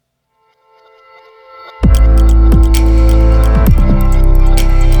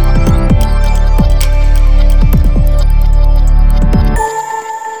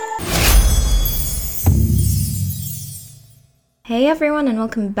everyone, and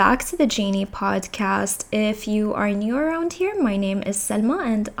welcome back to the Genie podcast. If you are new around here, my name is Selma,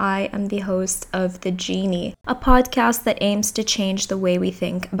 and I am the host of The Genie, a podcast that aims to change the way we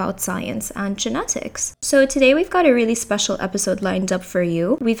think about science and genetics. So today we've got a really special episode lined up for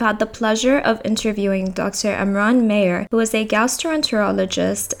you. We've had the pleasure of interviewing Dr. Emeran Mayer, who is a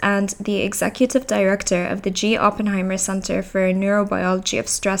gastroenterologist and the executive director of the G. Oppenheimer Center for Neurobiology of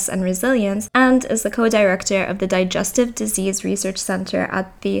Stress and Resilience, and is the co-director of the Digestive Disease Research Center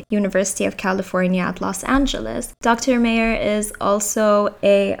at the University of California at Los Angeles. Dr. Mayer is also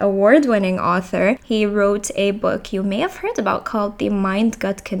an award-winning author. He wrote a book you may have heard about called The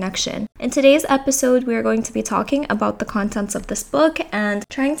Mind-Gut Connection. In today's episode, we are going to be talking about the contents of this book and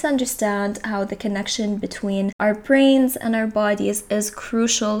trying to understand how the connection between our brains and our bodies is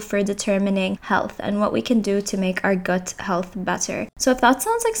crucial for determining health and what we can do to make our gut health better. So if that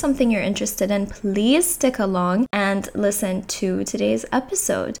sounds like something you're interested in, please stick along and listen to today's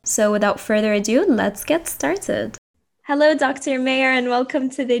episode. So without further ado, let's get started. Hello, Dr. Mayer, and welcome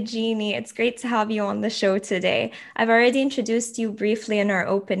to The Genie. It's great to have you on the show today. I've already introduced you briefly in our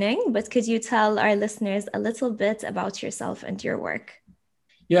opening, but could you tell our listeners a little bit about yourself and your work?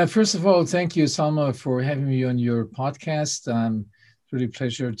 Yeah, first of all, thank you, Salma, for having me on your podcast. It's really a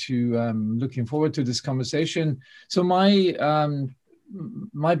pleasure to looking forward to this conversation. So my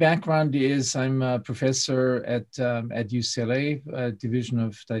background is I'm a professor at UCLA, Division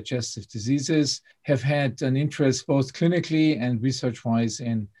of Digestive Diseases, have had an interest both clinically and research-wise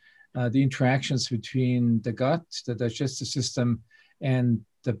in the interactions between the gut, the digestive system, and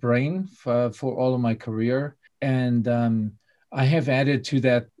the brain for all of my career. And I have added to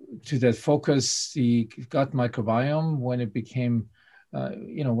that focus the gut microbiome when it became,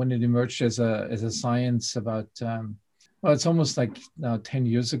 when it emerged as a science about well, it's almost like now 10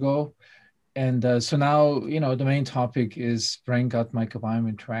 years ago. And so now, the main topic is brain-gut microbiome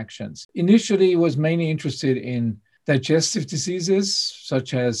interactions. Initially, was mainly interested in digestive diseases,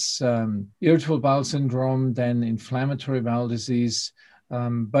 such as irritable bowel syndrome, then inflammatory bowel disease.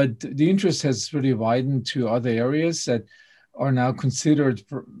 But the interest has really widened to other areas that are now considered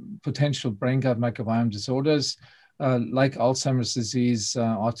potential brain-gut microbiome disorders, like Alzheimer's disease,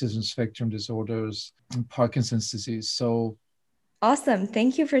 autism spectrum disorders, and Parkinson's disease. So awesome.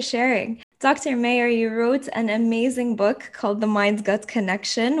 Thank you for sharing. Dr. Mayer, you wrote an amazing book called The Mind-Gut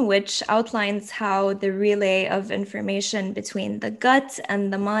Connection, which outlines how the relay of information between the gut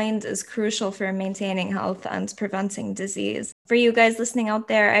and the mind is crucial for maintaining health and preventing disease. For you guys listening out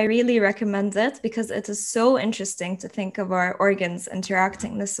there, I really recommend it because it is so interesting to think of our organs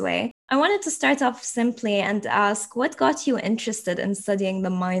interacting this way. I wanted to start off simply and ask, what got you interested in studying the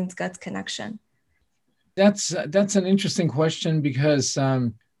mind-gut connection? That's an interesting question because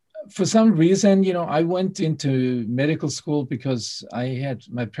for some reason, I went into medical school because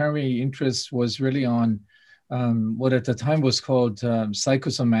my primary interest was really on what at the time was called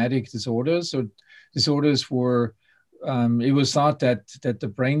psychosomatic disorders, or disorders where it was thought that the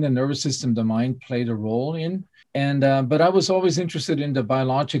brain, the nervous system, the mind played a role in. And but I was always interested in the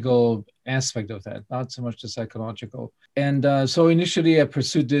biological aspect of that, not so much the psychological. And so initially I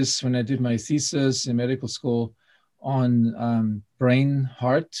pursued this when I did my thesis in medical school on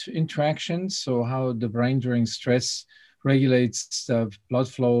brain-heart interactions. So how the brain during stress regulates the blood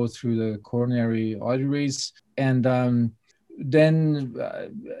flow through the coronary arteries. And then,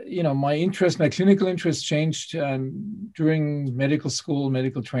 my clinical interest changed during medical school,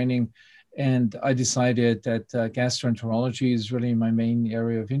 medical training. And I decided that gastroenterology is really my main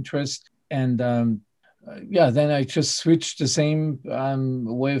area of interest. And then I just switched the same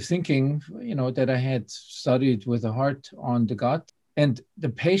way of thinking, that I had studied with the heart on the gut. And the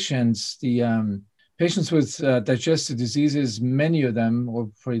patients with digestive diseases, many of them, or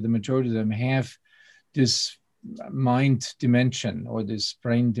probably the majority of them, have this mind dimension or this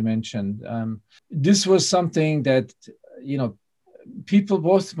brain dimension. This was something that, people,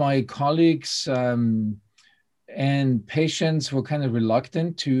 both my colleagues and patients, were kind of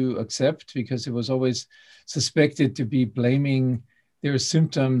reluctant to accept because it was always suspected to be blaming their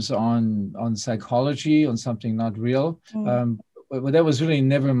symptoms on psychology, on something not real. But that was really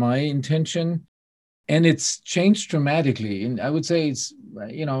never my intention. And it's changed dramatically. And I would say it's,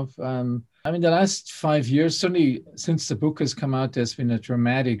 the last 5 years, certainly since the book has come out, there's been a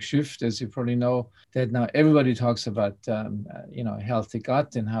dramatic shift, as you probably know, that now everybody talks about, healthy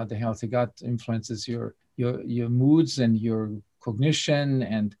gut and how the healthy gut influences your moods and your cognition.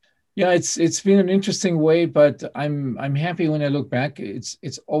 And yeah, it's been an interesting way, but I'm happy when I look back.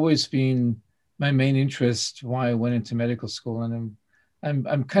 It's always been my main interest why I went into medical school, and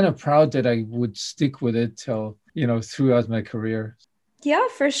I'm kind of proud that I would stick with it till throughout my career. Yeah,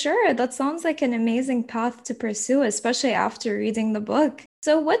 for sure. That sounds like an amazing path to pursue, especially after reading the book.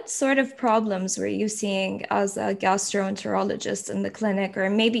 So, what sort of problems were you seeing as a gastroenterologist in the clinic,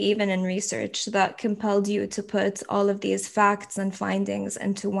 or maybe even in research, that compelled you to put all of these facts and findings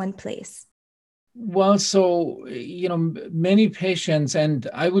into one place? Well, so, many patients, and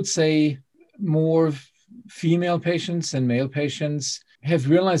I would say more female patients than male patients, have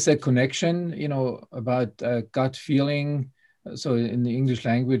realized that connection, about gut feeling. So in the English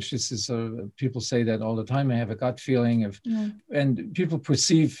language, this is people say that all the time. I have a gut feeling of, Mm. and people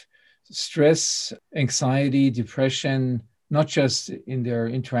perceive stress, anxiety, depression, not just in their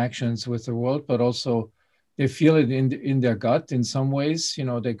interactions with the world, but also they feel it in their gut in some ways.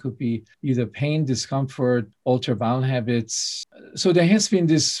 They could be either pain, discomfort, alter bowel habits. So there has been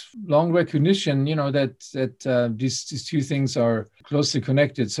this long recognition, that these two things are closely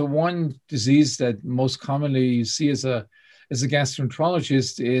connected. So one disease that most commonly you see as a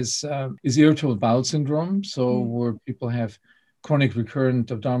gastroenterologist is irritable bowel syndrome. So Mm. where people have chronic recurrent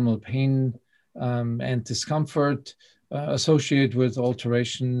abdominal pain and discomfort associated with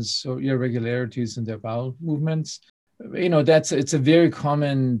alterations or irregularities in their bowel movements. It's a very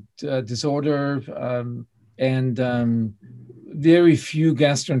common disorder, and very few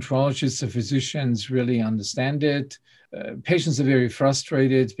gastroenterologists or physicians really understand it. Patients are very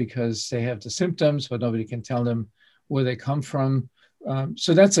frustrated because they have the symptoms, but nobody can tell them where they come from.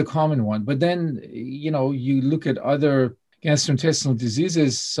 So that's a common one. But then, you look at other gastrointestinal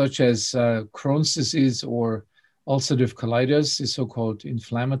diseases such as Crohn's disease or ulcerative colitis, the so-called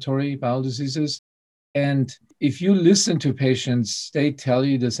inflammatory bowel diseases. And if you listen to patients, they tell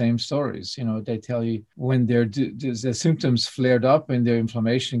you the same stories. They tell you when their symptoms flared up and their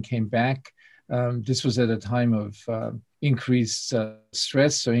inflammation came back. This was at a time of increased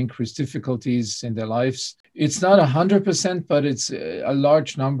stress or increased difficulties in their lives. It's not 100%, but it's a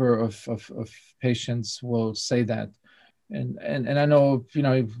large number of patients will say that. And I know,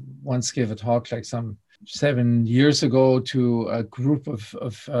 I once gave a talk like some 7 years ago to a group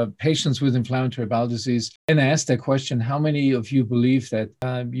of patients with inflammatory bowel disease. And I asked that question, how many of you believe that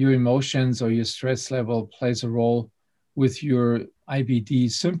your emotions or your stress level plays a role with your IBD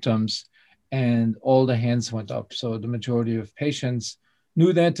symptoms? And all the hands went up. So the majority of patients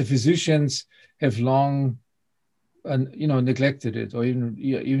knew that. The physicians have long neglected it or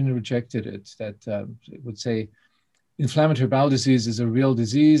even rejected it, that would say inflammatory bowel disease is a real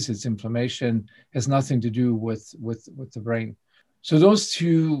disease. It's inflammation, has nothing to do with the brain. So those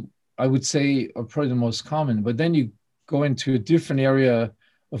two, I would say, are probably the most common. But then you go into a different area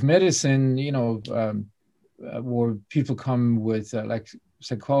of medicine, where people come with like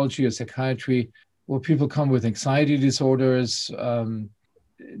psychology or psychiatry, where people come with anxiety disorders.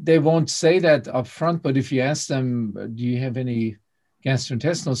 They won't say that up front, but if you ask them, do you have any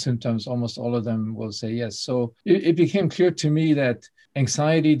gastrointestinal symptoms, almost all of them will say yes. So it became clear to me that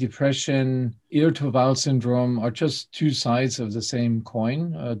anxiety, depression, irritable bowel syndrome are just two sides of the same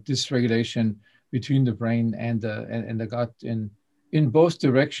coin, dysregulation between the brain and the gut in both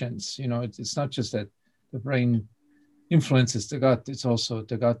directions. It's not just that the brain influences the gut, it's also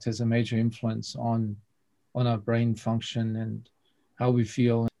the gut has a major influence on our brain function and how we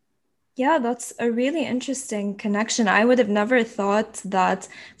feel. Yeah, that's a really interesting connection. I would have never thought that,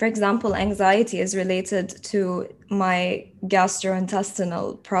 for example, anxiety is related to my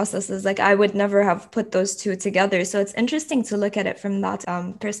gastrointestinal processes. Like, I would never have put those two together. So it's interesting to look at it from that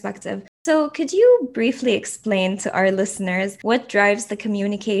perspective. So, could you briefly explain to our listeners what drives the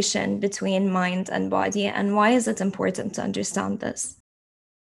communication between mind and body, and why is it important to understand this?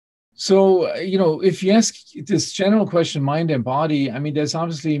 So, if you ask this general question, mind and body, I mean, there's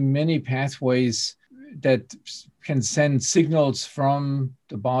obviously many pathways that can send signals from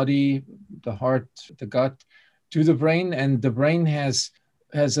the body, the heart, the gut to the brain. And the brain has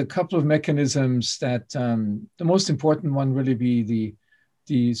a couple of mechanisms that the most important one really be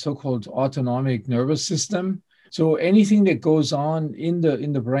the so-called autonomic nervous system. So anything that goes on in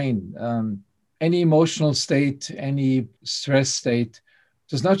the brain, any emotional state, any stress state,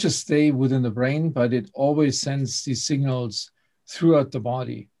 does not just stay within the brain, but it always sends these signals throughout the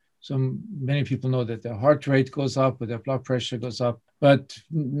body. So many people know that their heart rate goes up or their blood pressure goes up, but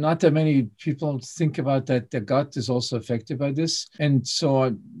not that many people think about that their gut is also affected by this. And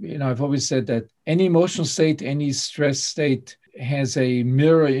so, I've always said that any emotional state, any stress state has a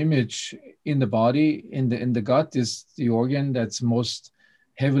mirror image in the body. In the gut is the organ that's most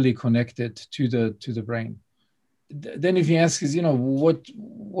heavily connected to the brain. Then if you ask is,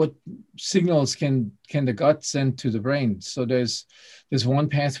 what signals can the gut send to the brain? So there's one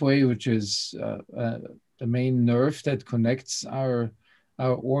pathway which is the main nerve that connects our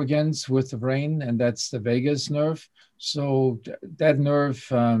our organs with the brain, and that's the vagus nerve. So that nerve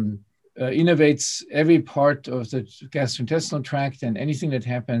innervates every part of the gastrointestinal tract, and anything that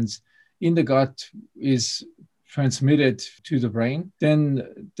happens in the gut is transmitted to the brain.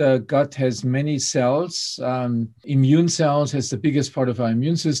 Then the gut has many cells. Immune cells has the biggest part of our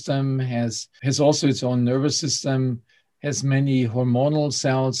immune system, has also its own nervous system, has many hormonal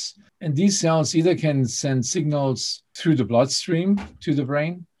cells. And these cells either can send signals through the bloodstream to the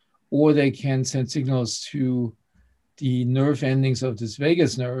brain, or they can send signals to the nerve endings of this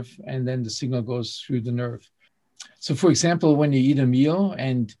vagus nerve, and then the signal goes through the nerve. So for example, when you eat a meal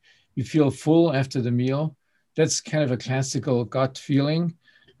and you feel full after the meal, that's kind of a classical gut feeling,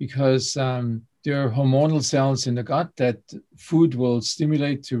 because there are hormonal cells in the gut that food will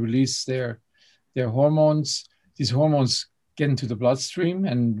stimulate to release their hormones. These hormones get into the bloodstream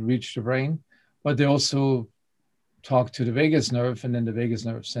and reach the brain, but they also talk to the vagus nerve, and then the vagus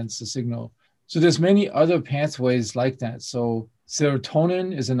nerve sends the signal. So there's many other pathways like that. So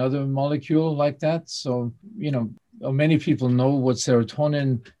serotonin is another molecule like that. So, many people know what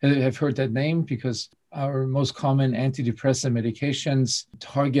serotonin, have heard that name, because our most common antidepressant medications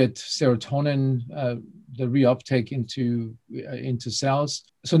target serotonin, the reuptake into cells.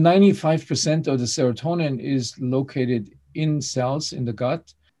 So 95% of the serotonin is located in cells in the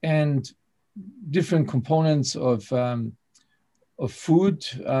gut, and different components of food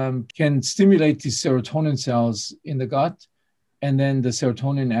can stimulate these serotonin cells in the gut, and then the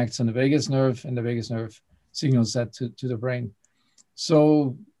serotonin acts on the vagus nerve, and the vagus nerve signals that to the brain.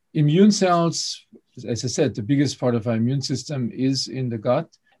 So immune cells, as I said, the biggest part of our immune system is in the gut.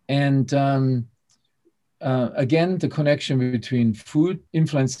 And again, the connection between food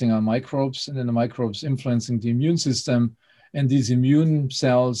influencing our microbes, and then the microbes influencing the immune system, and these immune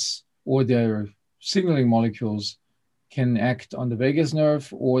cells or their signaling molecules can act on the vagus nerve,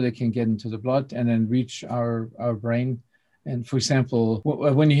 or they can get into the blood and then reach our brain. And for example,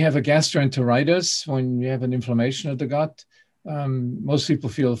 when you have a gastroenteritis, when you have an inflammation of the gut, most people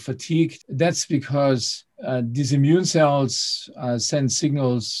feel fatigued. That's because these immune cells send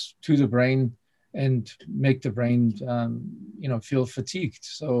signals to the brain and make the brain, feel fatigued.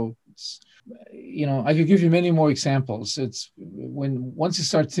 So I could give you many more examples. It's once you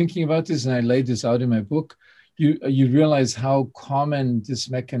start thinking about this, and I laid this out in my book, you realize how common this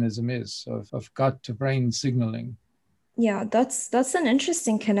mechanism is of gut to brain signaling. Yeah, that's an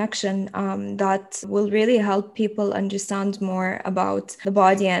interesting connection that will really help people understand more about the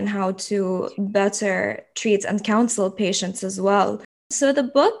body and how to better treat and counsel patients as well. So the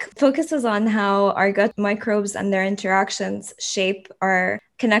book focuses on how our gut microbes and their interactions shape our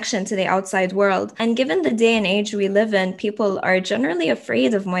connection to the outside world. And given the day and age we live in, people are generally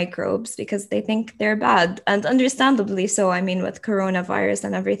afraid of microbes because they think they're bad, and understandably so. I mean, with coronavirus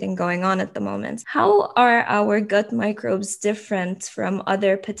and everything going on at the moment. How are our gut microbes different from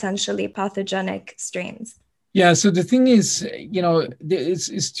other potentially pathogenic strains? Yeah, so the thing is,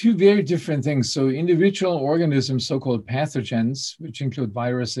 it's two very different things. So individual organisms, so-called pathogens, which include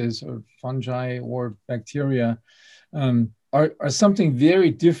viruses or fungi or bacteria, are something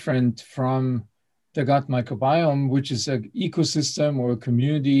very different from the gut microbiome, which is an ecosystem or a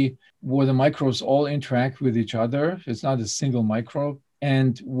community where the microbes all interact with each other. It's not a single microbe.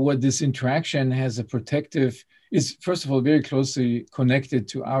 And what this interaction has a protective is, first of all, very closely connected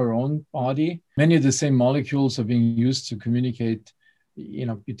to our own body. Many of the same molecules are being used to communicate,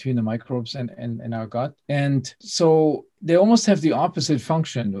 between the microbes and our gut. And so they almost have the opposite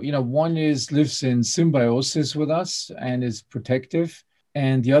function. One lives in symbiosis with us and is protective,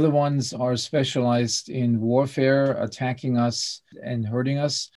 and the other ones are specialized in warfare, attacking us and hurting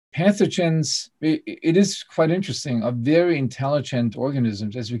us. Pathogens, it is quite interesting, are very intelligent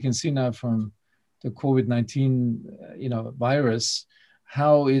organisms, as we can see now from the COVID-19, virus,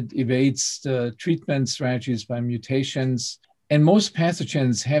 how it evades the treatment strategies by mutations. And most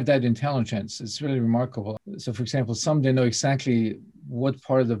pathogens have that intelligence. It's really remarkable. So for example, some, they know exactly what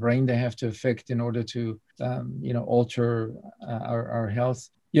part of the brain they have to affect in order to, alter our health.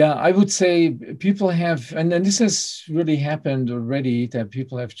 Yeah, I would say people have, and this has really happened already, that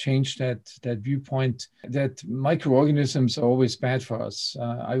people have changed that viewpoint, that microorganisms are always bad for us.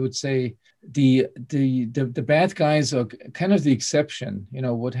 I would say the bad guys are kind of the exception.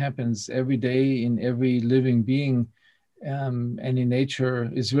 What happens every day in every living being and in nature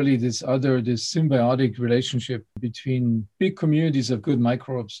is really this symbiotic relationship between big communities of good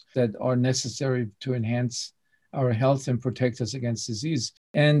microbes that are necessary to enhance our health and protect us against disease.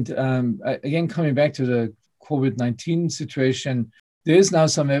 And again, coming back to the COVID-19 situation, there is now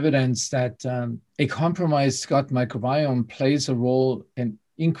some evidence that a compromised gut microbiome plays a role and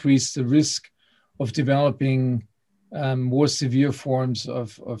increase the risk of developing more severe forms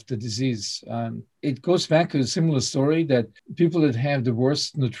of the disease. It goes back to a similar story that people that have the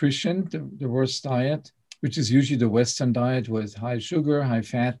worst nutrition, the worst diet, which is usually the Western diet with high sugar, high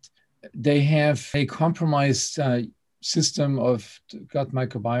fat, they have a compromised system of gut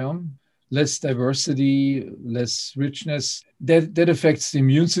microbiome, less diversity, less richness. That affects the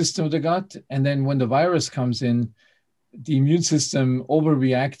immune system of the gut. And then when the virus comes in, the immune system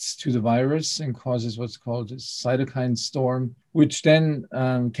overreacts to the virus and causes what's called a cytokine storm, which then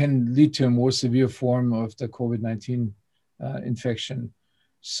can lead to a more severe form of the COVID-19 infection.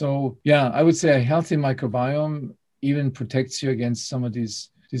 So, yeah, I would say a healthy microbiome even protects you against some of these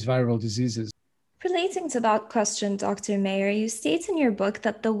viral diseases. Relating to that question, Dr. Mayer, you state in your book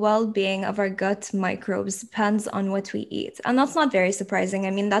that the well-being of our gut microbes depends on what we eat. And that's not very surprising.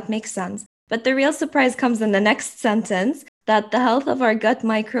 I mean, that makes sense. But the real surprise comes in the next sentence, that the health of our gut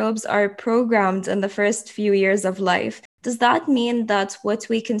microbes are programmed in the first few years of life. Does that mean that what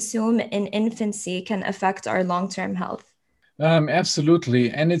we consume in infancy can affect our long-term health?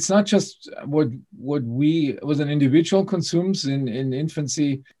 Absolutely. And it's not just what we, as an individual, consumes in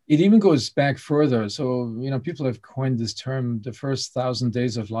infancy. It even goes back further. So, people have coined this term, the first 1,000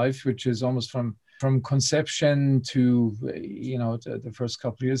 days of life, which is almost from conception to, the first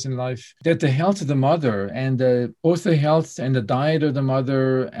couple of years in life, that the health of the mother and both the health and the diet of the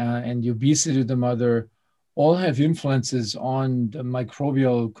mother and the obesity of the mother all have influences on the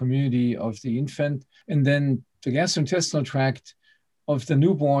microbial community of the infant. And then the gastrointestinal tract of the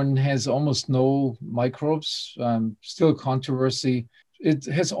newborn has almost no microbes, still controversy. It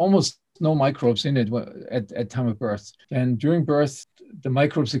has almost no microbes in it at time of birth. And during birth, the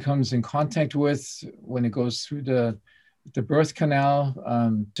microbes it comes in contact with when it goes through the birth canal.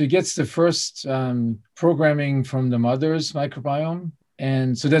 So it gets the first programming from the mother's microbiome.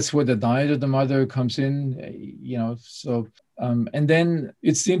 And so that's where the diet of the mother comes in, and then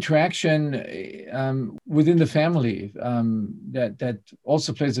it's the interaction within the family that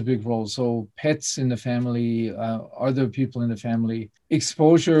also plays a big role. So pets in the family, other people in the family,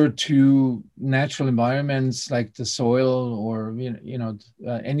 exposure to natural environments like the soil or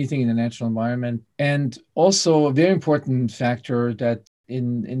anything in the natural environment. And also a very important factor that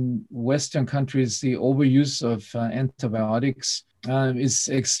in Western countries, the overuse of antibiotics is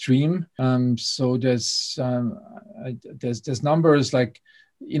extreme. So there's numbers like,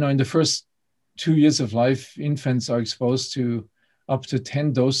 in the first 2 years of life, infants are exposed to up to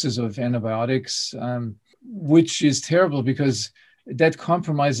 10 doses of antibiotics, which is terrible because that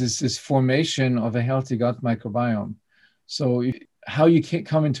compromises this formation of a healthy gut microbiome. So how you can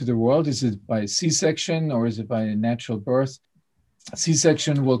come into the world, is it by C-section or is it by natural birth?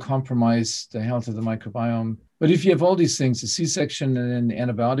 C-section will compromise the health of the microbiome. But if you have all these things, a C-section and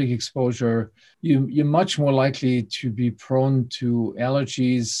antibiotic exposure, you're much more likely to be prone to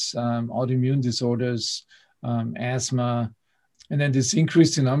allergies, autoimmune disorders, asthma, and then this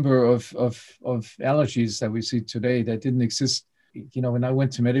increased number of allergies that we see today that didn't exist. When I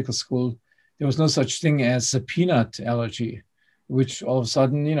went to medical school, there was no such thing as a peanut allergy, which all of a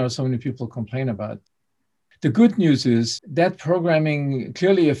sudden, so many people complain about. The good news is that programming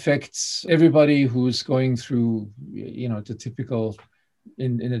clearly affects everybody who's going through, the typical,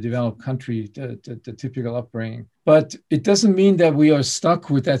 in a developed country, the typical upbringing. But it doesn't mean that we are stuck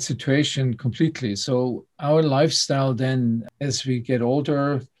with that situation completely. So our lifestyle then, as we get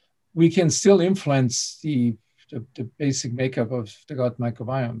older, we can still influence the basic makeup of the gut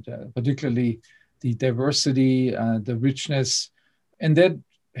microbiome, particularly the diversity, the richness, and that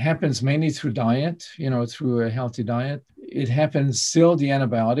happens mainly through diet, through a healthy diet. It happens still the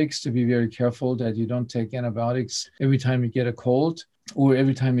antibiotics, to be very careful that you don't take antibiotics every time you get a cold or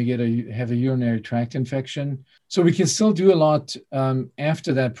every time you have a urinary tract infection. So we can still do a lot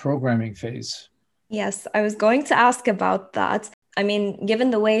after that programming phase. Yes, I was going to ask about that. I mean,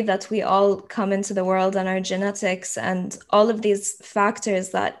 given the way that we all come into the world and our genetics and all of these factors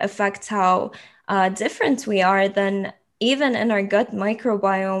that affect how different we are, then even in our gut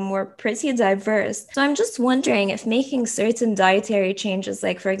microbiome, we're pretty diverse. So I'm just wondering if making certain dietary changes,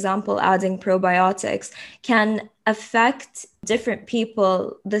 like for example, adding probiotics, can affect different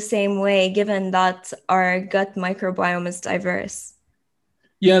people the same way, given that our gut microbiome is diverse.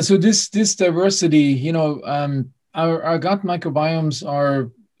 Yeah, so this diversity, our gut microbiomes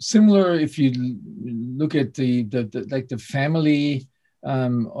are similar if you look at the family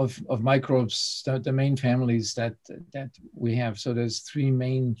of microbes, the main families that we have. So there's three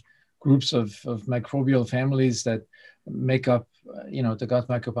main groups of microbial families that make up the gut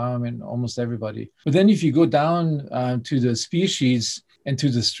microbiome in almost everybody. But then if you go down to the species and to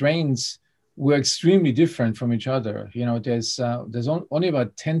the strains, we're extremely different from each other. There's only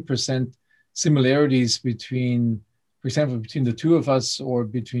about 10% similarities between, for example, between the two of us or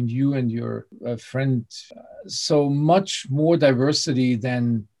between you and your friend. So much more diversity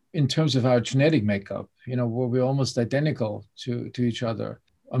than in terms of our genetic makeup, where we're almost identical to each other.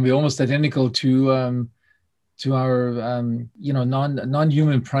 And we're almost identical to our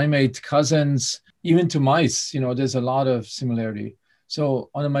non-human primate cousins, even to mice. There's a lot of similarity. So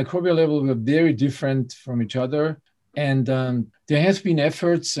on a microbial level, we're very different from each other. And there has been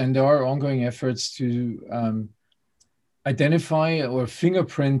efforts, and there are ongoing efforts to identify or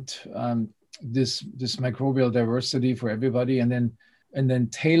fingerprint this microbial diversity for everybody, and then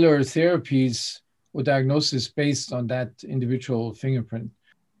tailor therapies or diagnosis based on that individual fingerprint.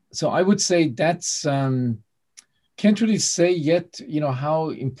 So I would say that's can't really say yet, how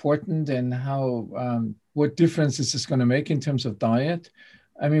important and how what difference this is going to make in terms of diet.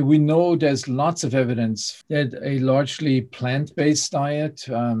 I mean, we know there's lots of evidence that a largely plant-based diet,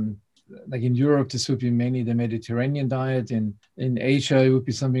 like in Europe, this would be mainly the Mediterranean diet. In Asia, it would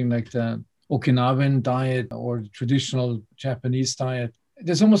be something like the Okinawan diet or the traditional Japanese diet.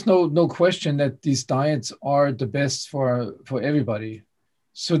 There's almost no question that these diets are the best for everybody.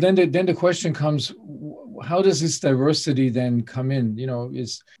 So then the question comes, how does this diversity then come in?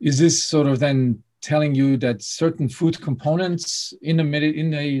 Is this sort of then telling you that certain food components in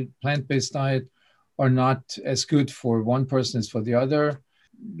a plant-based diet are not as good for one person as for the other?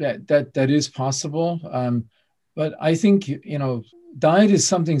 That is possible. But I think, diet is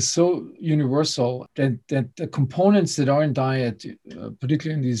something so universal that the components that are in diet,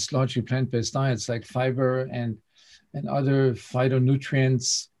 particularly in these largely plant-based diets like fiber and other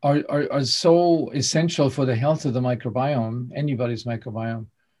phytonutrients are so essential for the health of the microbiome, anybody's microbiome,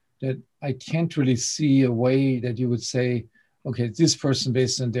 that I can't really see a way that you would say, okay, this person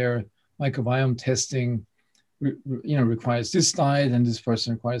based on their microbiome testing, requires this diet and this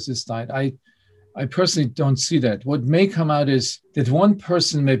person requires this diet. I personally don't see that. What may come out is that one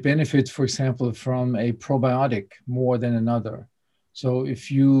person may benefit, for example, from a probiotic more than another. So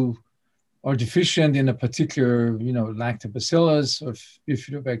if you are deficient in a particular, lactobacillus or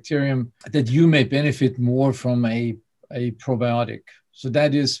bifidobacterium, that you may benefit more from a probiotic. So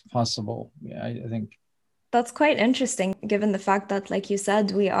that is possible, I think. That's quite interesting, given the fact that, like you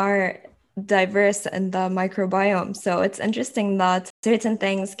said, we are diverse in the microbiome. So it's interesting that certain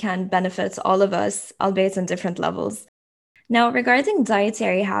things can benefit all of us, albeit in different levels. Now, regarding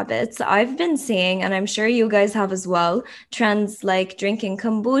dietary habits, I've been seeing, and I'm sure you guys have as well, trends like drinking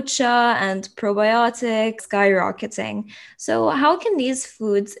kombucha and probiotics skyrocketing. So how can these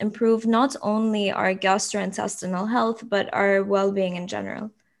foods improve not only our gastrointestinal health, but our well-being in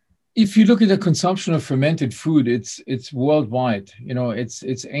general? If you look at the consumption of fermented food, it's worldwide.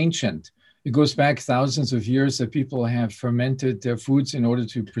 It's ancient. It goes back thousands of years that people have fermented their foods in order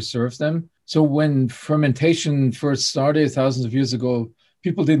to preserve them. So when fermentation first started thousands of years ago,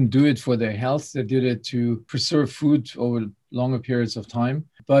 people didn't do it for their health. They did it to preserve food over longer periods of time.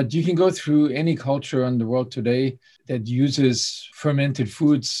 But you can go through any culture in the world today that uses fermented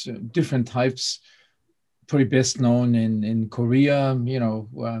foods, different types, probably best known in Korea,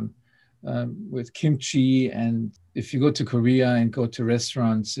 with kimchi. And if you go to Korea and go to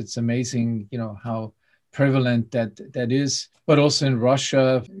restaurants, it's amazing, how prevalent that is. But also in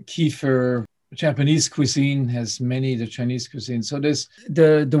Russia, kefir, Japanese cuisine has many, the Chinese cuisine. So there's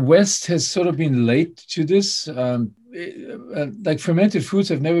the West has sort of been late to this. Like fermented foods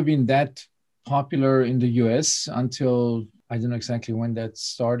have never been that popular in the US until, I don't know exactly when that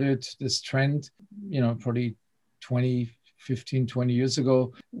started, this trend, probably 20 years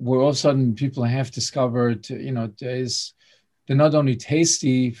ago, where all of a sudden people have discovered, they're not only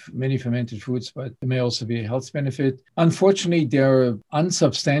tasty, many fermented foods, but there may also be a health benefit. Unfortunately, there are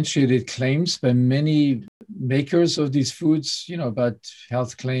unsubstantiated claims by many makers of these foods, about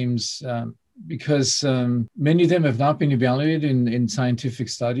health claims, because many of them have not been evaluated in scientific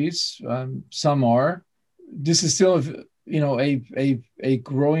studies. Some are. This is still, a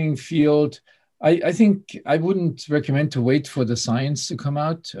growing field. I think I wouldn't recommend to wait for the science to come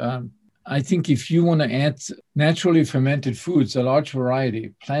out. I think if you want to add naturally fermented foods, a large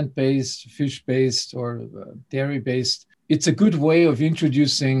variety, plant-based, fish-based, or dairy-based, it's a good way of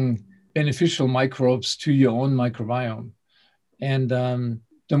introducing beneficial microbes to your own microbiome. And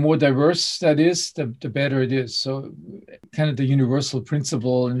the more diverse that is, the better it is. So kind of the universal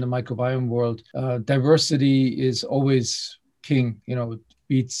principle in the microbiome world, diversity is always king,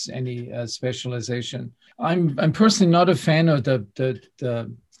 beats any specialization. I'm personally not a fan of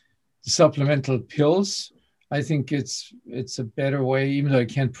the supplemental pills. I think it's a better way, even though I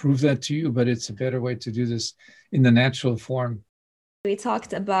can't prove that to you, but it's a better way to do this in the natural form. We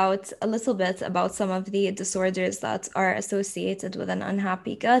talked about a little bit about some of the disorders that are associated with an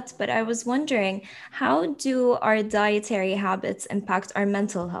unhappy gut, but I was wondering, how do our dietary habits impact our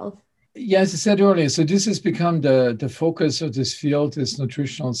mental health? Yeah, as I said earlier, so this has become the focus of this field, is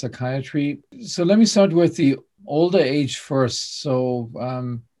nutritional psychiatry. So let me start with the older age first. So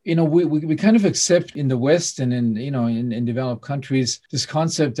we kind of accept in the West and in developed countries this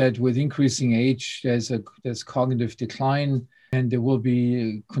concept that with increasing age there's cognitive decline, and there will be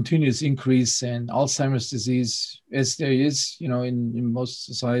a continuous increase in Alzheimer's disease, as there is in most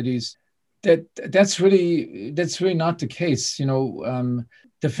societies. That's really not the case.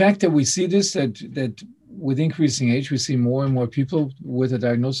 The fact that we see this, that with increasing age, we see more and more people with a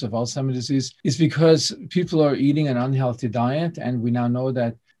diagnosis of Alzheimer's disease, is because people are eating an unhealthy diet. And we now know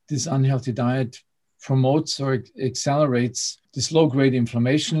that this unhealthy diet promotes or accelerates this low-grade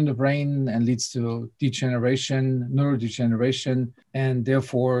inflammation in the brain and leads to neurodegeneration, and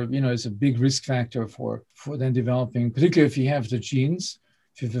therefore, is a big risk factor for then developing, particularly if you have the genes,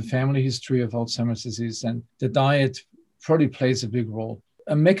 if you have a family history of Alzheimer's disease, then the diet probably plays a big role.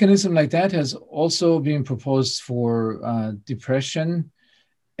 A mechanism like that has also been proposed for depression.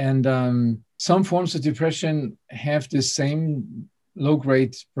 And some forms of depression have the same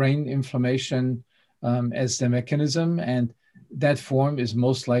low-grade brain inflammation as the mechanism. And that form is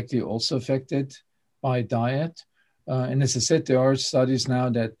most likely also affected by diet. And as I said, there are studies now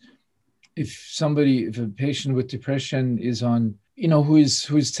that if a patient with depression is on, who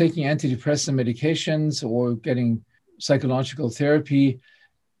is taking antidepressant medications or getting psychological therapy,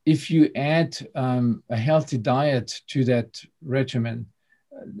 if you add a healthy diet to that regimen,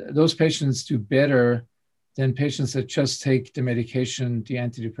 those patients do better than patients that just take the medication, the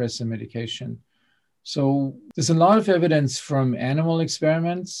antidepressant medication. So there's a lot of evidence from animal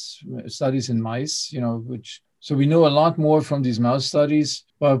experiments, studies in mice, so we know a lot more from these mouse studies,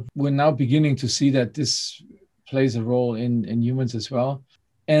 but we're now beginning to see that this plays a role in humans as well.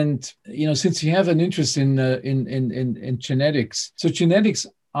 And since you have an interest in genetics, so genetics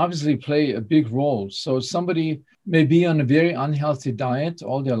obviously play a big role. So somebody may be on a very unhealthy diet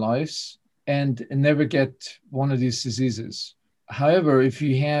all their lives and never get one of these diseases. However, if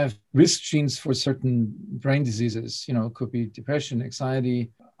you have risk genes for certain brain diseases, it could be depression,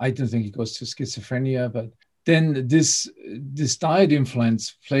 anxiety. I don't think it goes to schizophrenia, but then this diet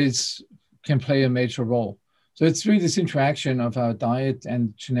influence can play a major role. So it's really this interaction of our diet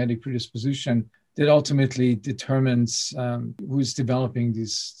and genetic predisposition that ultimately determines who's developing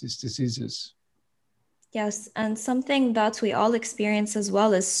these diseases. Yes, and something that we all experience as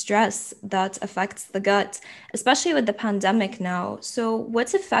well is stress that affects the gut, especially with the pandemic now. So,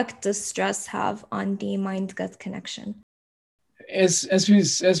 what effect does stress have on the mind-gut connection? As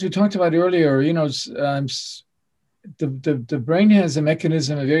we talked about earlier, the brain has a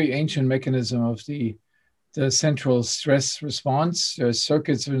mechanism, a very ancient mechanism of the central stress response. There are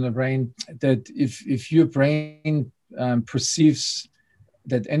circuits in the brain that if your brain perceives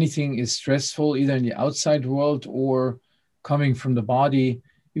that anything is stressful, either in the outside world or coming from the body,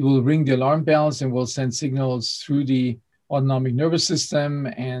 it will ring the alarm bells and will send signals through the autonomic nervous system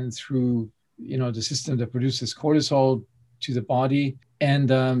and through the system that produces cortisol to the body.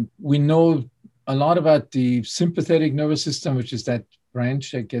 And we know a lot about the sympathetic nervous system, which is that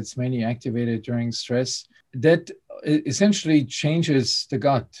branch that gets mainly activated during stress. That essentially changes the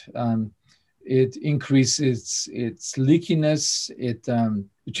gut. It increases its leakiness. It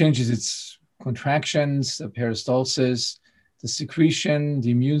changes its contractions, the peristalsis, the secretion,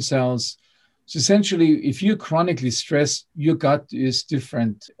 the immune cells. So essentially, if you're chronically stressed, your gut is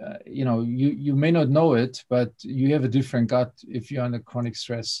different. You may not know it, but you have a different gut if you're under chronic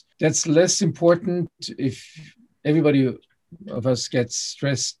stress. That's less important if everybody of us gets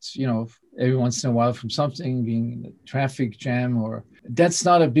stressed, every once in a while from something, being in a traffic jam, or that's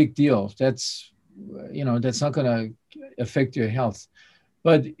not a big deal. That's not going to affect your health.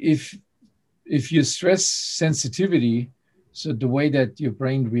 But if your stress sensitivity, so the way that your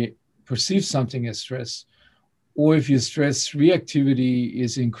brain perceives something as stress, or if your stress reactivity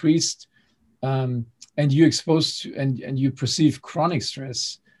is increased, and you're exposed to and you perceive chronic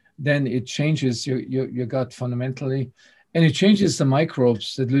stress, then it changes your gut fundamentally. And it changes the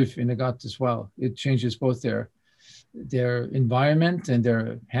microbes that live in the gut as well. It changes both their environment and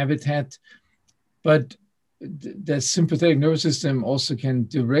their habitat. But the sympathetic nervous system also can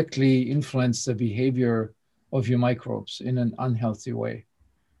directly influence the behavior of your microbes in an unhealthy way.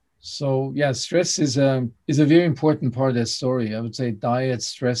 So yeah, stress is a very important part of that story. I would say diet,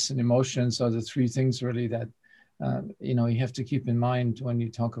 stress, and emotions are the three things really that you have to keep in mind when you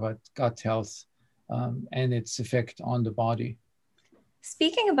talk about gut health and its effect on the body.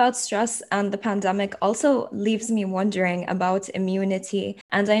 Speaking about stress and the pandemic also leaves me wondering about immunity.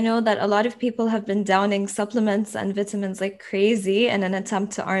 And I know that a lot of people have been downing supplements and vitamins like crazy in an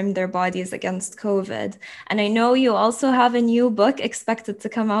attempt to arm their bodies against COVID. And I know you also have a new book expected to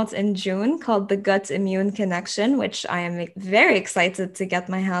come out in June called The Gut Immune Connection, which I am very excited to get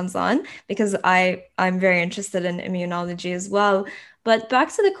my hands on because I'm very interested in immunology as well. But back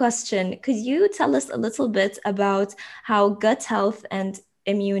to the question, could you tell us a little bit about how gut health and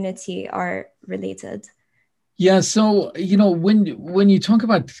immunity are related? Yeah, so when you talk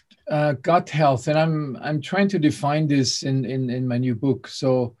about gut health, and I'm trying to define this in my new book.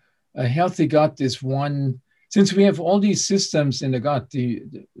 So a healthy gut is one. Since we have all these systems in the gut, the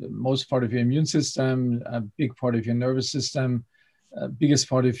most part of your immune system, a big part of your nervous system, biggest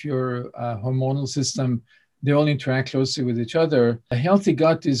part of your hormonal system, they all interact closely with each other. A healthy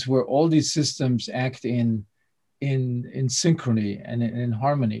gut is where all these systems act in synchrony and in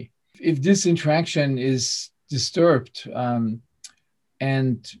harmony. If this interaction is disturbed,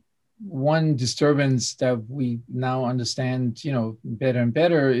 and one disturbance that we now understand, better and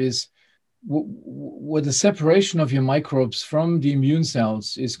better is where the separation of your microbes from the immune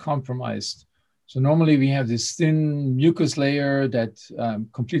cells is compromised. So normally we have this thin mucus layer that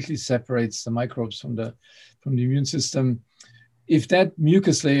completely separates the microbes from the immune system. If that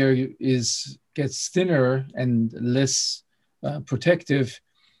mucus layer gets thinner and less protective,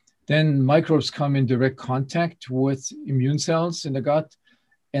 then microbes come in direct contact with immune cells in the gut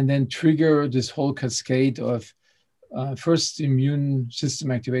and then trigger this whole cascade of first immune system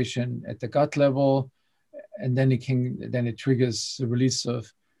activation at the gut level, and then it triggers the release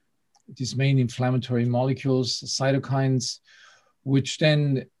of these main inflammatory molecules, cytokines, which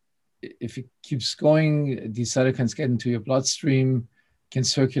then, if it keeps going, these cytokines get into your bloodstream, can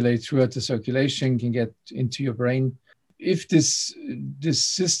circulate throughout the circulation, can get into your brain. If this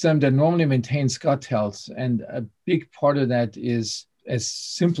system that normally maintains gut health, and a big part of that is, as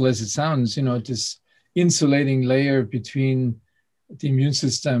simple as it sounds, this insulating layer between the immune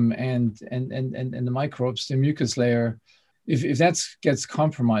system and the microbes, the mucus layer, if that gets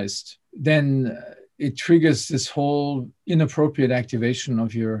compromised, then it triggers this whole inappropriate activation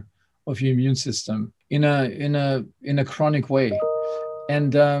of your immune system in a chronic way.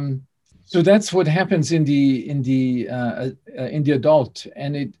 And so that's what happens in the adult,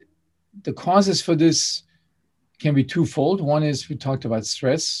 and the causes for this can be twofold. One is, we talked about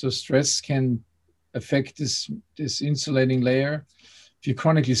stress. So stress can affect this insulating layer. If you're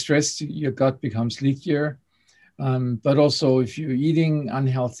chronically stressed, your gut becomes leakier. But also, if you're eating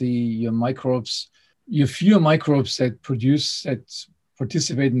unhealthy, you have fewer microbes that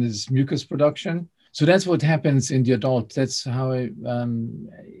participate in this mucus production. So that's what happens in the adult. That's how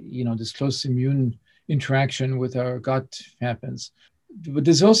this close immune interaction with our gut happens. But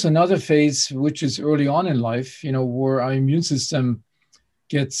there's also another phase, which is early on in life, where our immune system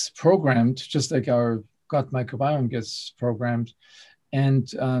gets programmed, just like our gut microbiome gets programmed,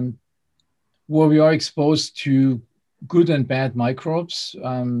 and where we are exposed to good and bad microbes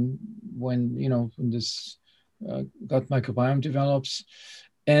when this gut microbiome develops.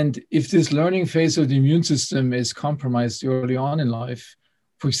 And if this learning phase of the immune system is compromised early on in life,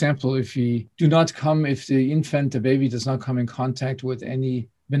 for example, if the baby does not come in contact with any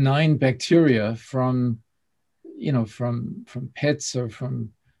benign bacteria from pets or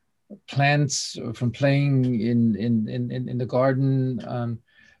from plants or from playing in the garden,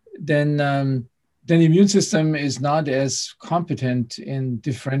 then the immune system is not as competent in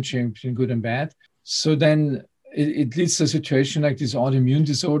differentiating between good and bad. So then it leads to a situation like these autoimmune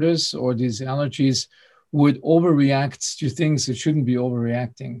disorders or these allergies would overreact to things that shouldn't be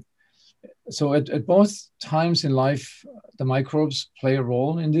overreacting. So at both times in life, the microbes play a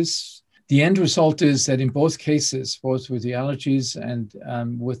role in this. The end result is that in both cases, both with the allergies and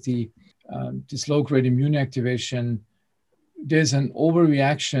with this low-grade immune activation, there's an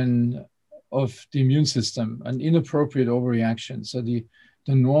overreaction of the immune system, an inappropriate overreaction. So the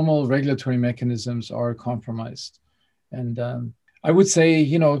normal regulatory mechanisms are compromised. And I would say,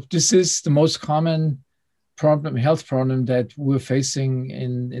 this is the most common health problem that we're facing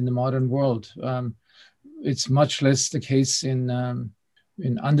in the modern world. It's much less the case in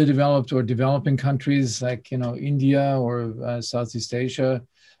underdeveloped or developing countries like, India or Southeast Asia.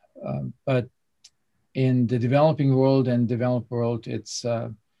 But in the developing world and developed world,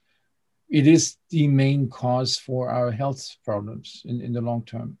 it is the main cause for our health problems in the long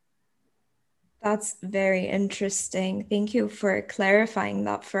term. That's very interesting. Thank you for clarifying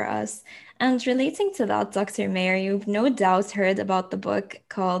that for us. And relating to that, Dr. Mayer, you've no doubt heard about the book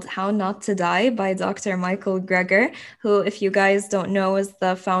called How Not to Die by Dr. Michael Greger, who, if you guys don't know, is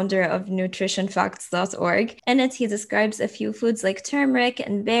the founder of nutritionfacts.org. In it, he describes a few foods like turmeric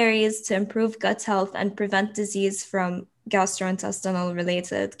and berries to improve gut health and prevent disease from gastrointestinal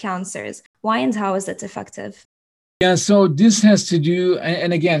related cancers. Why and how is it effective? Yeah, so this has to do,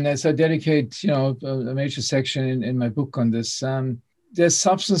 and again, as I dedicate, a major section in my book on this, there's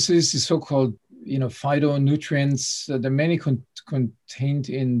substances, the so-called, phytonutrients, there are many contained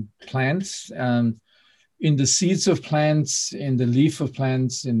in plants, in the seeds of plants, in the leaf of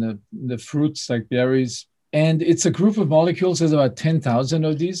plants, in the fruits like berries. And it's a group of molecules, there's about 10,000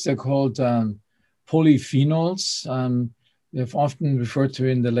 of these. They're called polyphenols. They're often referred to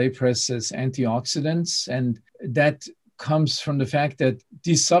in the lay press as antioxidants. And that comes from the fact that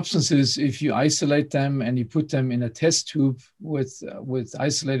these substances, if you isolate them and you put them in a test tube with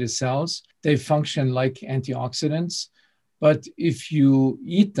isolated cells, they function like antioxidants. But if you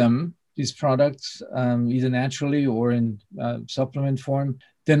eat them, these products, either naturally or in supplement form,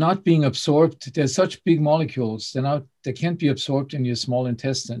 they're not being absorbed. They're such big molecules. They can't be absorbed in your small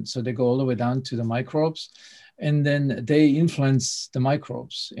intestine. So they go all the way down to the microbes, and then they influence the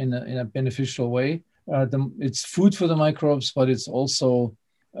microbes in a beneficial way. It's food for the microbes, but it's also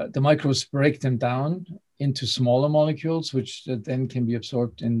the microbes break them down into smaller molecules, which then can be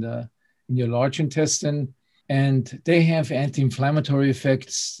absorbed in your large intestine. And they have anti-inflammatory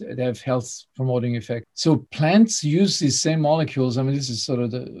effects. They have health-promoting effects. So plants use these same molecules. I mean, this is sort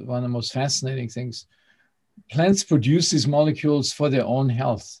of one of the most fascinating things. Plants produce these molecules for their own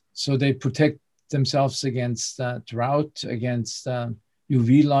health. So they protect themselves against drought, against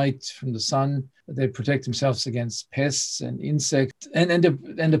UV light from the sun. They protect themselves against pests and insects. And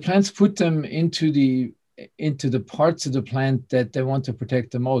the plants put them into the parts of the plant that they want to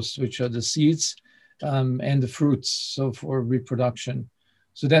protect the most, which are the seeds and the fruits, so for reproduction.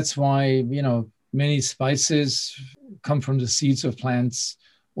 So that's why, many spices come from the seeds of plants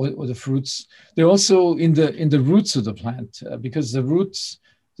or the fruits. They're also in the roots of the plant because the roots,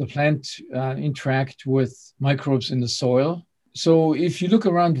 the plant interact with microbes in the soil. So if you look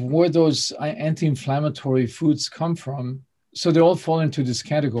around where those anti-inflammatory foods come from, so they all fall into this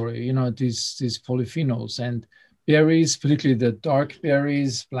category, these polyphenols. And berries, particularly the dark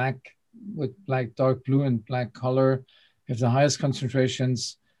berries, with dark blue and black color, have the highest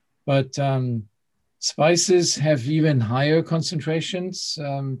concentrations. But spices have even higher concentrations.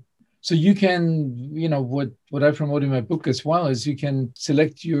 So you can, what I promote in my book as well is you can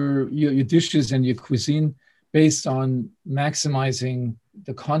select your dishes and your cuisine based on maximizing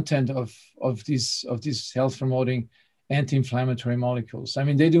the content of these health-promoting anti-inflammatory molecules. I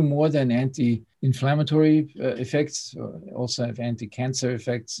mean, they do more than anti-inflammatory effects, also have anti-cancer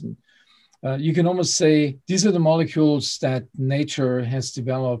effects. And you can almost say these are the molecules that nature has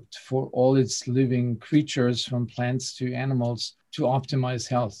developed for all its living creatures, from plants to animals, to optimize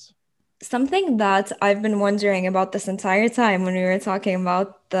health. Something that I've been wondering about this entire time when we were talking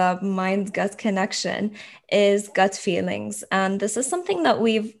about the mind-gut connection is gut feelings. And this is something that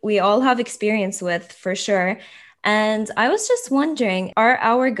we all have experience with for sure. And I was just wondering, are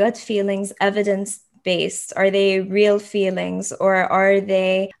our gut feelings evidence-based? Are they real feelings, or are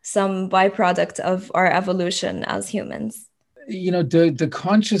they some byproduct of our evolution as humans? The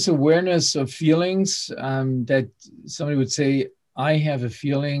conscious awareness of feelings, that somebody would say, I have a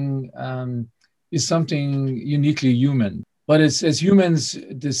feeling, is something uniquely human. But as humans,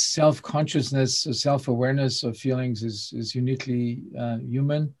 this self-consciousness, self-awareness of feelings is uniquely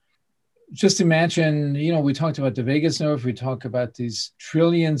human. Just imagine, we talked about the vagus nerve. We talk about these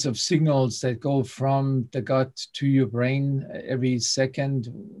trillions of signals that go from the gut to your brain every second,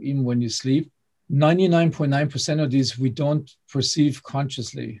 even when you sleep. 99.9% of these we don't perceive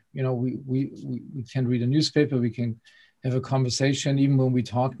consciously. We can read a newspaper, we can have a conversation. Even when we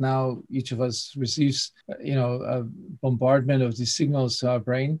talk now, each of us receives, a bombardment of these signals to our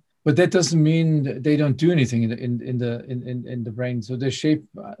brain. But that doesn't mean they don't do anything in the brain. So they shape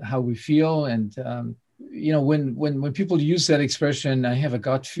how we feel. And when people use that expression, I have a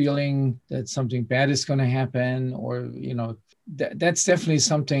gut feeling that something bad is going to happen, or that's definitely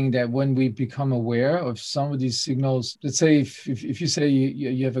something that when we become aware of some of these signals, let's say if you say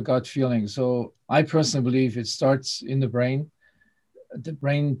you have a gut feeling. So I personally believe it starts in the brain. The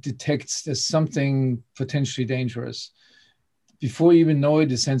brain detects there's something potentially dangerous. Before you even know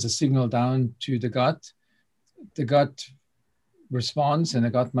it, it sends a signal down to the gut. The gut responds, and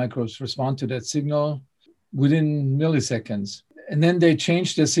the gut microbes respond to that signal within milliseconds. and then they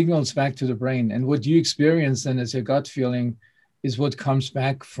change the signals back to the brain. And what you experience then as your gut feeling is what comes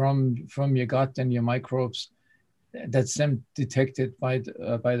back from your gut and your microbes. That's then detected by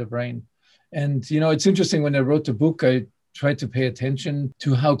the brain. And it's interesting. When I wrote the book, I tried to pay attention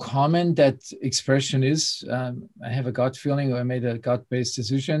to how common that expression is. I have a gut feeling, or I made a gut-based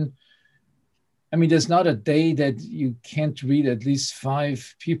decision. I mean, there's not a day that you can't read at least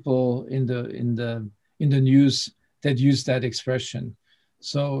 5 people in the news that use that expression.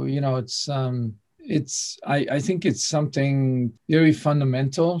 So I think it's something very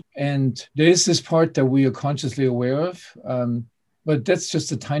fundamental, and there is this part that we are consciously aware of, but that's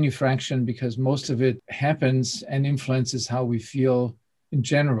just a tiny fraction, because most of it happens and influences how we feel in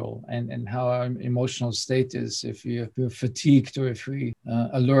general, and how our emotional state is, if we're fatigued, or if we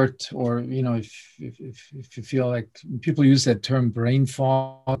alert, or if you feel like, people use that term brain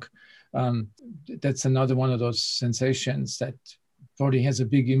fog. That's another one of those sensations that probably has a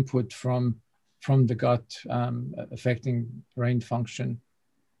big input from the gut, affecting brain function.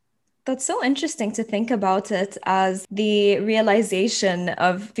 That's so interesting to think about it as the realization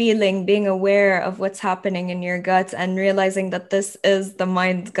of feeling, being aware of what's happening in your gut, and realizing that this is the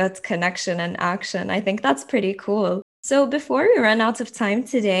mind-gut connection and action. I think that's pretty cool. So before we run out of time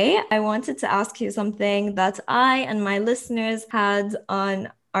today, I wanted to ask you something that I and my listeners had on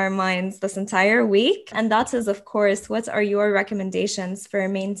our minds this entire week. And that is, of course, what are your recommendations for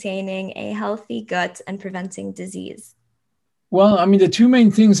maintaining a healthy gut and preventing disease? Well, I mean, the 2 main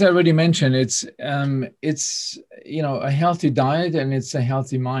things I already mentioned, it's a healthy diet, and it's a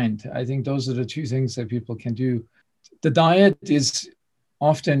healthy mind. I think those are the 2 things that people can do. The diet is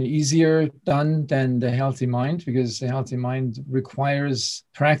often easier done than the healthy mind, because the healthy mind requires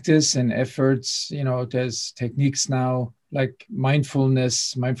practice and efforts. There's techniques now like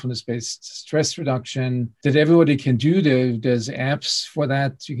mindfulness-based stress reduction that everybody can do. There's apps for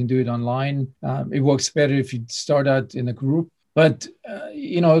that. You can do it online. It works better if you start out in a group. But,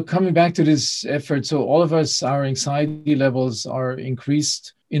 coming back to this effort, so all of us, our anxiety levels are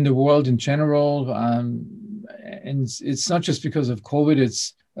increased in the world in general. And it's not just because of COVID,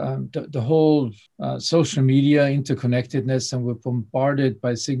 it's the whole social media interconnectedness, and we're bombarded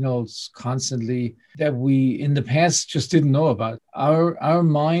by signals constantly that we in the past just didn't know about. Our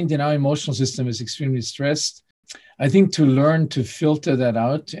mind and our emotional system is extremely stressed. I think to learn to filter that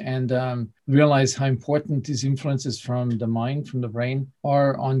out and realize how important these influences from the mind, from the brain,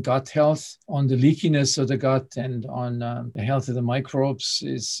 are on gut health, on the leakiness of the gut, and on the health of the microbes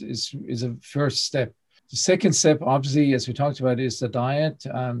is a first step. The second step, obviously, as we talked about, is the diet.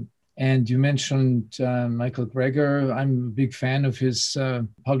 And you mentioned Michael Greger. I'm a big fan of his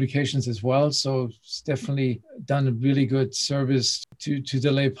publications as well. So it's definitely done a really good service to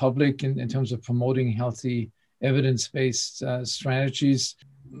the lay public in terms of promoting healthy, evidence-based strategies.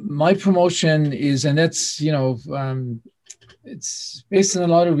 My promotion is, and that's, it's based on a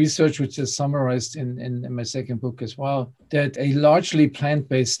lot of research, which is summarized in my second book as well, that a largely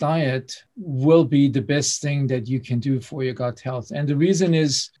plant-based diet will be the best thing that you can do for your gut health. And the reason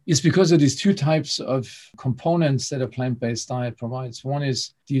is because of these 2 types of components that a plant-based diet provides. One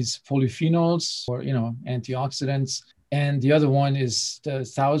is these polyphenols, or, antioxidants. And the other one is the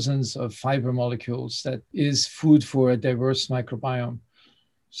thousands of fiber molecules that is food for a diverse microbiome.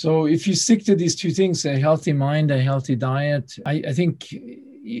 So if you stick to these 2 things, a healthy mind, a healthy diet, I think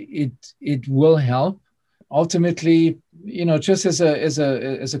it will help. Ultimately, just as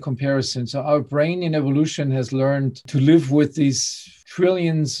a comparison, so our brain in evolution has learned to live with these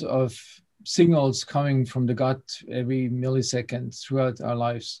trillions of signals coming from the gut every millisecond throughout our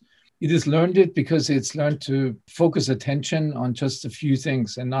lives. It has learned it because it's learned to focus attention on just a few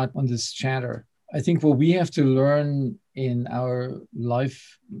things and not on this chatter. I think what we have to learn in our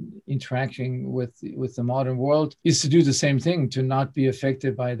life interacting with the modern world is to do the same thing, to not be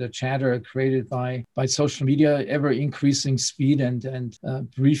affected by the chatter created by social media, ever increasing speed and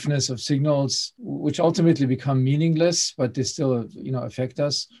briefness of signals, which ultimately become meaningless, but they still, affect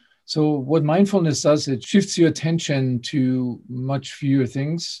us. So what mindfulness does, it shifts your attention to much fewer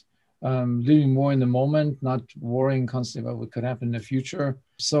things, living more in the moment, not worrying constantly about what could happen in the future.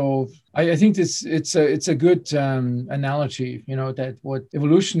 So I think it's a good analogy, that what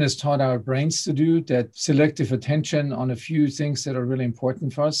evolution has taught our brains to do, that selective attention on a few things that are really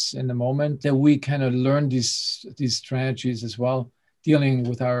important for us in the moment, that we kind of learn these strategies as well, dealing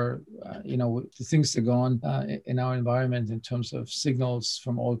with our, with the things that go on in our environment in terms of signals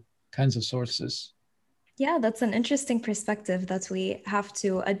from all kinds of sources. Yeah, that's an interesting perspective, that we have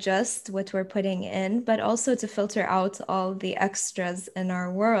to adjust what we're putting in, but also to filter out all the extras in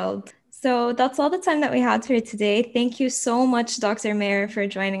our world. So that's all the time that we had for today. Thank you so much, Dr. Mayer, for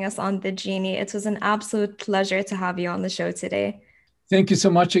joining us on The Genie. It was an absolute pleasure to have you on the show today. Thank you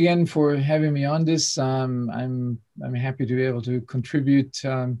so much again for having me on this. I'm happy to be able to contribute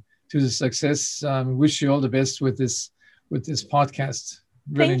to the success. Wish you all the best with this podcast.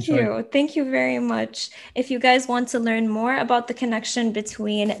 Really Thank enjoyed it. you. Thank you very much. If you guys want to learn more about the connection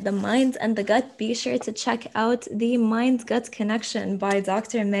between the mind and the gut, be sure to check out The Mind Gut Connection by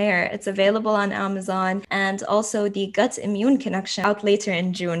Dr. Mayer. It's available on Amazon, and also The Gut Immune Connection out later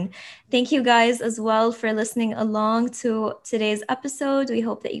in June. Thank you guys as well for listening along to today's episode. We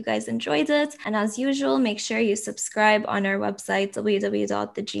hope that you guys enjoyed it. And as usual, make sure you subscribe on our website,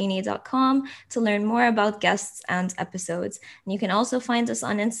 www.thegenie.com, to learn more about guests and episodes. And you can also find us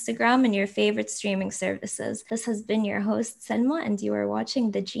on Instagram and your favorite streaming services. This has been your host, Selma, and you are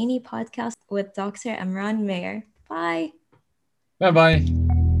watching the Genie podcast with Dr. Emeran Mayer. Bye. Bye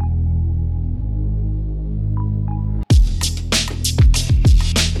bye.